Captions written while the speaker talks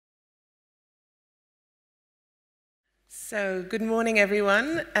So, good morning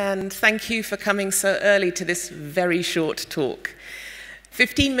everyone, and thank you for coming so early to this very short talk.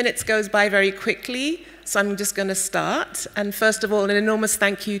 15 minutes goes by very quickly, so I'm just going to start. And first of all, an enormous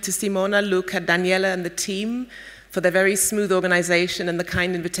thank you to Simona, Luca, Daniela and the team for their very smooth organization and the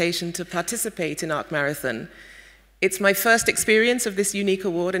kind invitation to participate in Arc Marathon. It's my first experience of this unique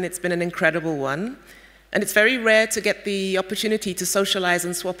award, and it's been an incredible one. And it's very rare to get the opportunity to socialize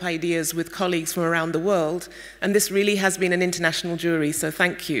and swap ideas with colleagues from around the world, and this really has been an international jury, so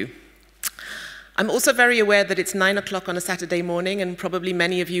thank you. I'm also very aware that it's 9 o'clock on a Saturday morning, and probably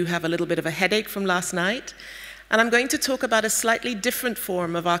many of you have a little bit of a headache from last night, and I'm going to talk about a slightly different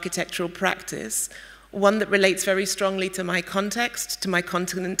form of architectural practice, one that relates very strongly to my context, to my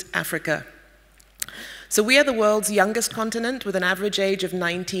continent, Africa. So we are the world's youngest continent with an average age of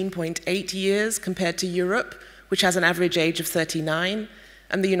 19.8 years compared to Europe, which has an average age of 39,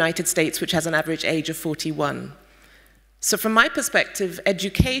 and the United States, which has an average age of 41. So from my perspective,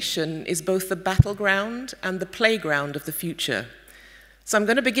 education is both the battleground and the playground of the future. So I'm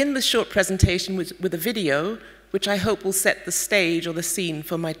going to begin this short presentation with a video, which I hope will set the stage or the scene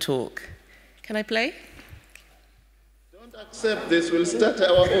for my talk. Can I play? Accept this, we'll start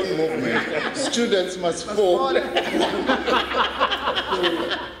our own movement. Students must fall.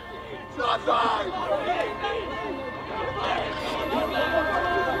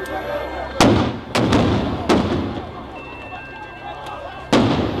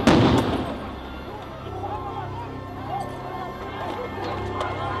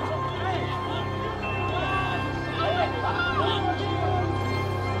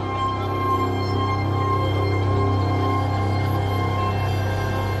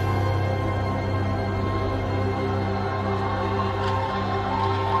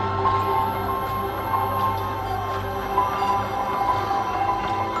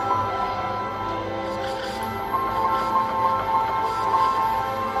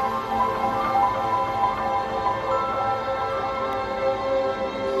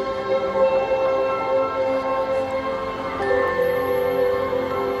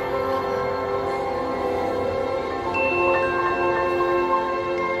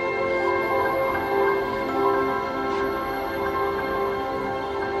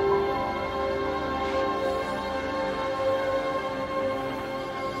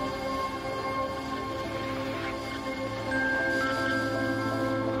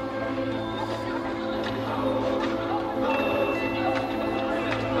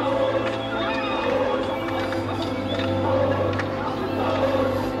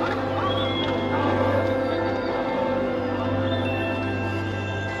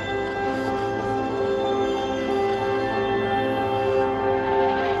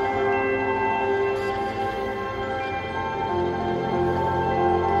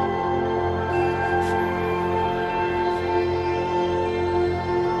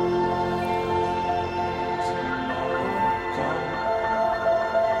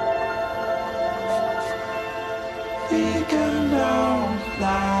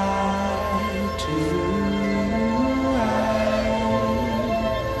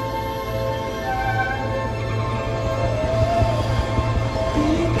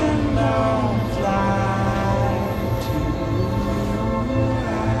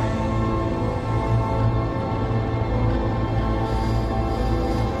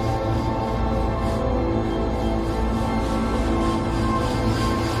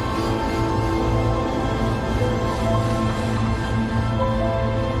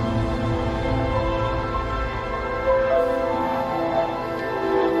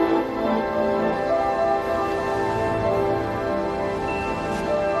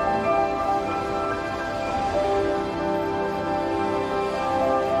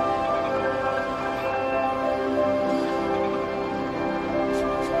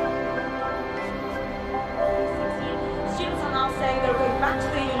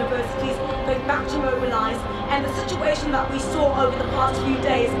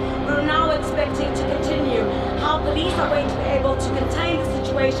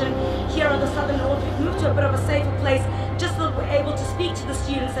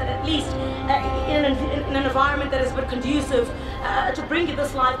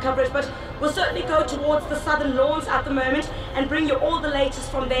 Coverage, but we'll certainly go towards the southern lawns at the moment and bring you all the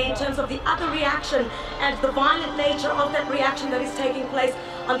latest from there in terms of the other reaction and the violent nature of that reaction that is taking place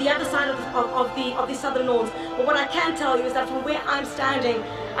on the other side of the southern lawns. But what I can tell you is that from where I'm standing,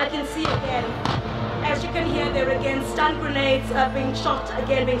 I can see again, as you can hear there again, stun grenades being shot,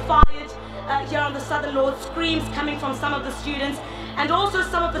 again being fired here on the southern lawns, screams coming from some of the students, and also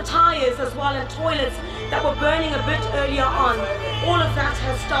some of the tires as well and toilets that were burning a bit earlier on. All of that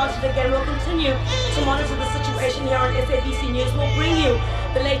has started again. We'll continue to monitor the situation participation here on SABC News. We'll bring you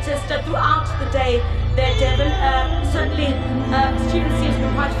the latest throughout the day there, Devon. Certainly, students seem to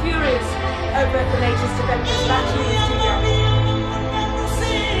be quite furious over the latest developments. Back to you in the studio.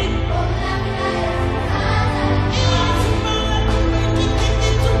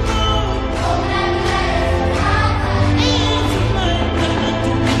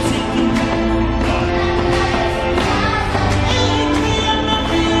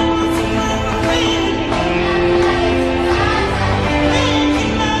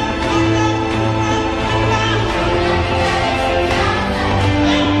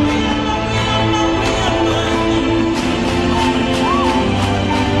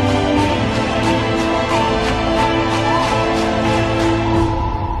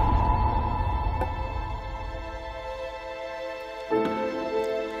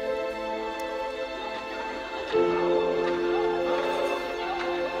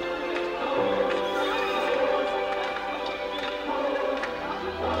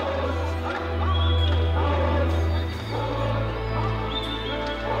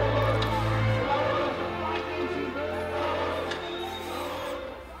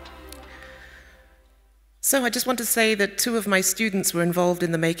 So I just want to say that 2 of my students were involved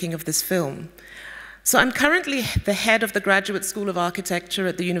in the making of this film. So I'm currently the head of the Graduate School of Architecture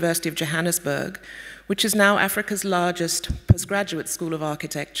at the University of Johannesburg, which is now Africa's largest postgraduate school of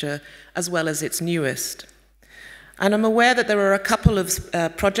architecture, as well as its newest. And I'm aware that there are a couple of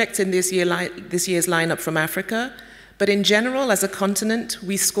projects in this year's lineup from Africa, but in general, as a continent,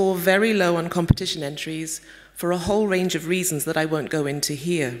 we score very low on competition entries for a whole range of reasons that I won't go into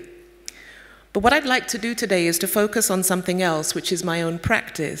here. But what I'd like to do today is to focus on something else, which is my own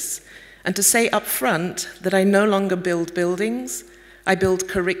practice, and to say up front that I no longer build buildings, I build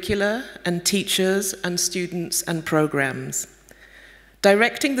curricula and teachers and students and programs.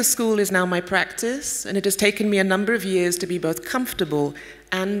 Directing the school is now my practice, and it has taken me a number of years to be both comfortable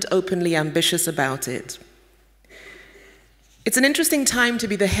and openly ambitious about it. It's an interesting time to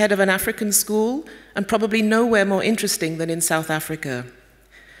be the head of an African school, and probably nowhere more interesting than in South Africa.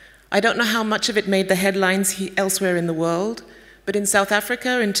 I don't know how much of it made the headlines elsewhere in the world, but in South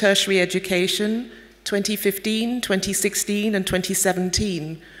Africa, in tertiary education, 2015, 2016, and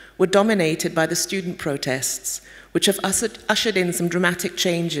 2017 were dominated by the student protests, which have ushered in some dramatic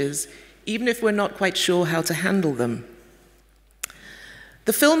changes, even if we're not quite sure how to handle them.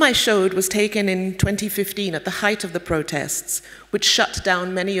 The film I showed was taken in 2015 at the height of the protests, which shut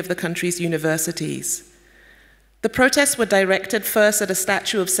down many of the country's universities. The protests were directed first at a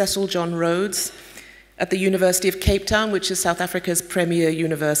statue of Cecil John Rhodes at the University of Cape Town, which is South Africa's premier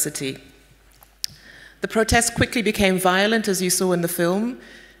university. The protests quickly became violent, as you saw in the film,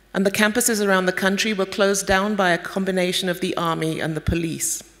 and the campuses around the country were closed down by a combination of the army and the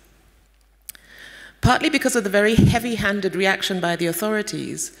police. Partly because of the very heavy-handed reaction by the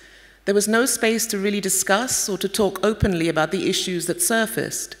authorities, there was no space to really discuss or to talk openly about the issues that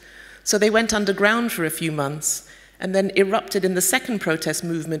surfaced. So they went underground for a few months and then erupted in the second protest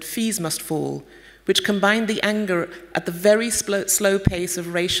movement, Fees Must Fall, which combined the anger at the very slow pace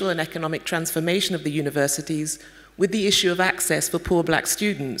of racial and economic transformation of the universities with the issue of access for poor black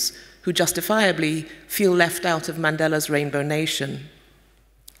students who justifiably feel left out of Mandela's Rainbow Nation.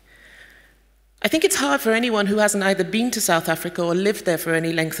 I think it's hard for anyone who hasn't either been to South Africa or lived there for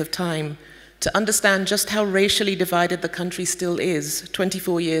any length of time to understand just how racially divided the country still is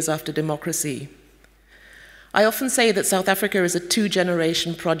 24 years after democracy. I often say that South Africa is a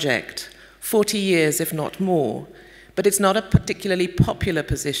 2-generation project, 40 years if not more, but it's not a particularly popular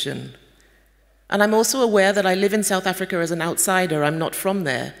position. And I'm also aware that I live in South Africa as an outsider. I'm not from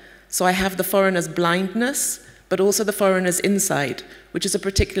there, so I have the foreigner's blindness, but also the foreigner's insight, which is a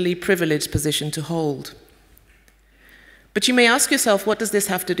particularly privileged position to hold. But you may ask yourself, what does this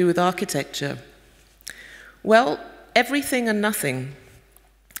have to do with architecture? Well, everything and nothing.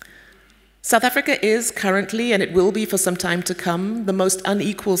 South Africa is currently, and it will be for some time to come, the most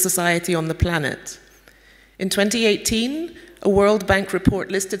unequal society on the planet. In 2018, a World Bank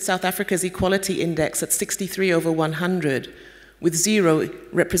report listed South Africa's equality index at 63 over 100, with 0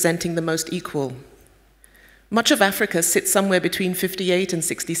 representing the most equal. Much of Africa sits somewhere between 58 and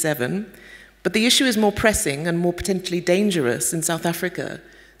 67, but the issue is more pressing and more potentially dangerous in South Africa,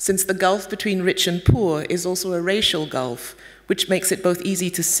 since the gulf between rich and poor is also a racial gulf, which makes it both easy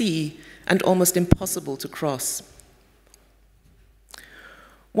to see and almost impossible to cross.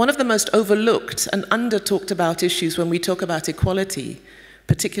 One of the most overlooked and under-talked about issues when we talk about equality,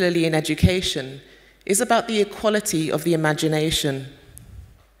 particularly in education, is about the equality of the imagination.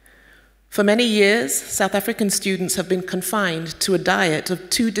 For many years, South African students have been confined to a diet of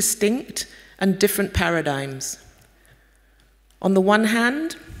 2 distinct and different paradigms. On the one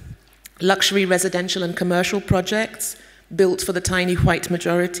hand, luxury residential and commercial projects built for the tiny white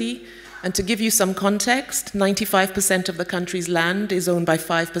majority. And to give you some context, 95% of the country's land is owned by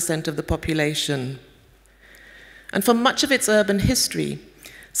 5% of the population. And for much of its urban history,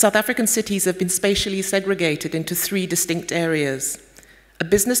 South African cities have been spatially segregated into 3 distinct areas. A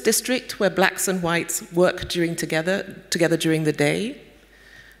business district where blacks and whites work together during the day,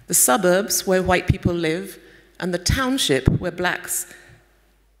 the suburbs where white people live, and the township where blacks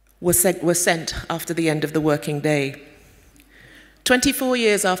were sent after the end of the working day. 24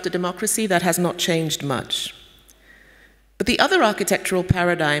 years after democracy, that has not changed much. But the other architectural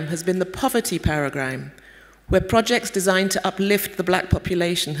paradigm has been the poverty paradigm, where projects designed to uplift the black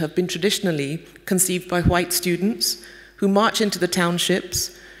population have been traditionally conceived by white students who march into the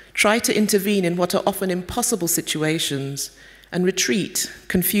townships, try to intervene in what are often impossible situations, and retreat,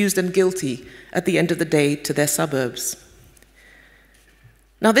 confused and guilty, at the end of the day to their suburbs.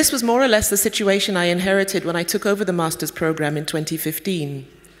 Now, this was more or less the situation I inherited when I took over the master's program in 2015.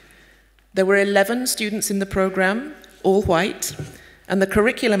 There were 11 students in the program, all white, and the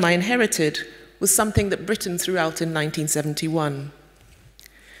curriculum I inherited was something that Britain threw out in 1971.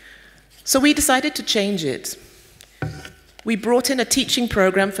 So we decided to change it. We brought in a teaching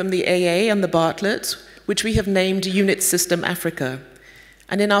program from the AA and the Bartlett, which we have named Unit System Africa.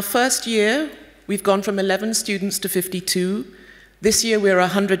 And in our first year, we've gone from 11 students to 52. This year we're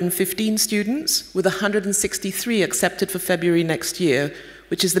 115 students, with 163 accepted for February next year,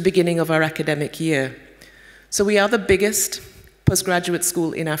 which is the beginning of our academic year. So we are the biggest postgraduate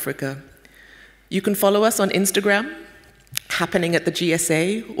school in Africa. You can follow us on Instagram, happening at the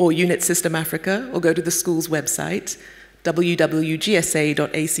GSA, or Unit System Africa, or go to the school's website, www.gsa.ac.za,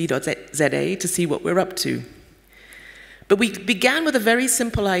 to see what we're up to. But we began with a very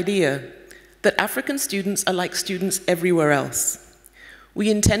simple idea, that African students are like students everywhere else. We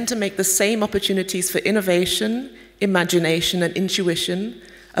intend to make the same opportunities for innovation, imagination, and intuition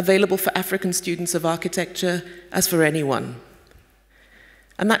available for African students of architecture as for anyone.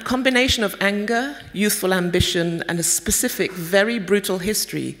 And that combination of anger, youthful ambition, and a specific, very brutal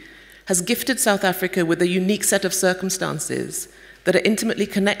history has gifted South Africa with a unique set of circumstances that are intimately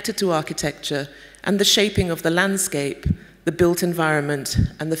connected to architecture and the shaping of the landscape, the built environment,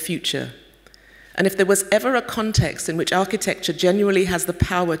 and the future. And if there was ever a context in which architecture genuinely has the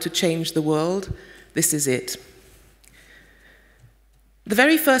power to change the world, this is it. The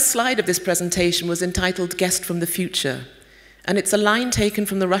very first slide of this presentation was entitled Guest from the Future, and it's a line taken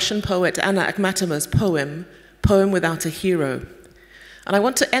from the Russian poet Anna Akhmatova's poem, Poem Without a Hero. And I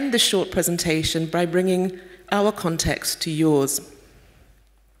want to end this short presentation by bringing our context to yours.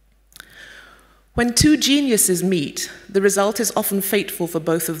 When 2 geniuses meet, the result is often fateful for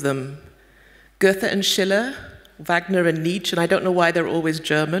both of them. Goethe and Schiller, Wagner and Nietzsche, and I don't know why they're always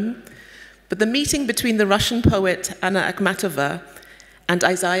German, but the meeting between the Russian poet Anna Akhmatova and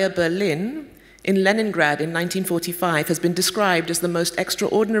Isaiah Berlin in Leningrad in 1945 has been described as the most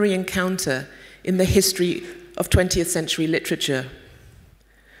extraordinary encounter in the history of 20th century literature.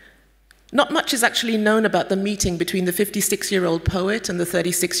 Not much is actually known about the meeting between the 56-year-old poet and the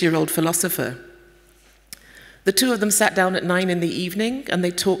 36-year-old philosopher. The 2 of them sat down at 9 in the evening and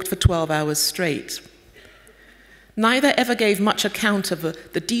they talked for 12 hours straight. Neither ever gave much account of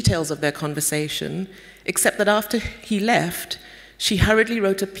the details of their conversation, except that after he left, she hurriedly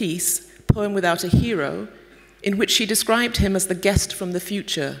wrote a piece, Poem Without a Hero, in which she described him as the guest from the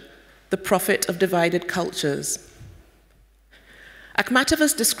future, the prophet of divided cultures.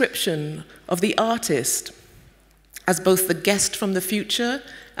 Akhmatova's description of the artist as both the guest from the future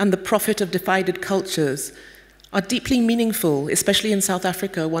and the prophet of divided cultures are deeply meaningful, especially in South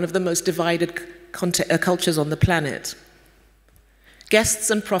Africa, one of the most divided cultures on the planet. Guests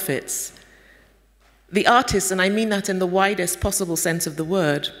and prophets. The artists, and I mean that in the widest possible sense of the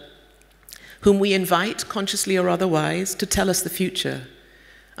word, whom we invite, consciously or otherwise, to tell us the future.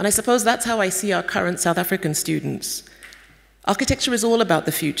 And I suppose that's how I see our current South African students. Architecture is all about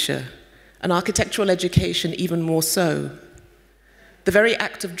the future, and architectural education even more so. The very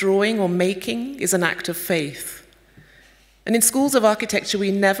act of drawing or making is an act of faith. And in schools of architecture, we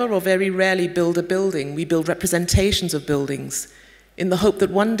never or very rarely build a building. We build representations of buildings in the hope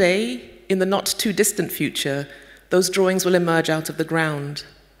that one day, in the not too distant future, those drawings will emerge out of the ground.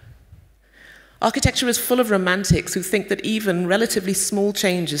 Architecture is full of romantics who think that even relatively small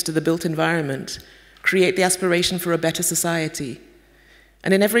changes to the built environment create the aspiration for a better society.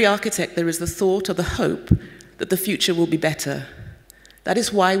 And in every architect, there is the thought or the hope that the future will be better. That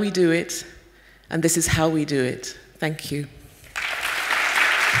is why we do it, and this is how we do it. Thank you.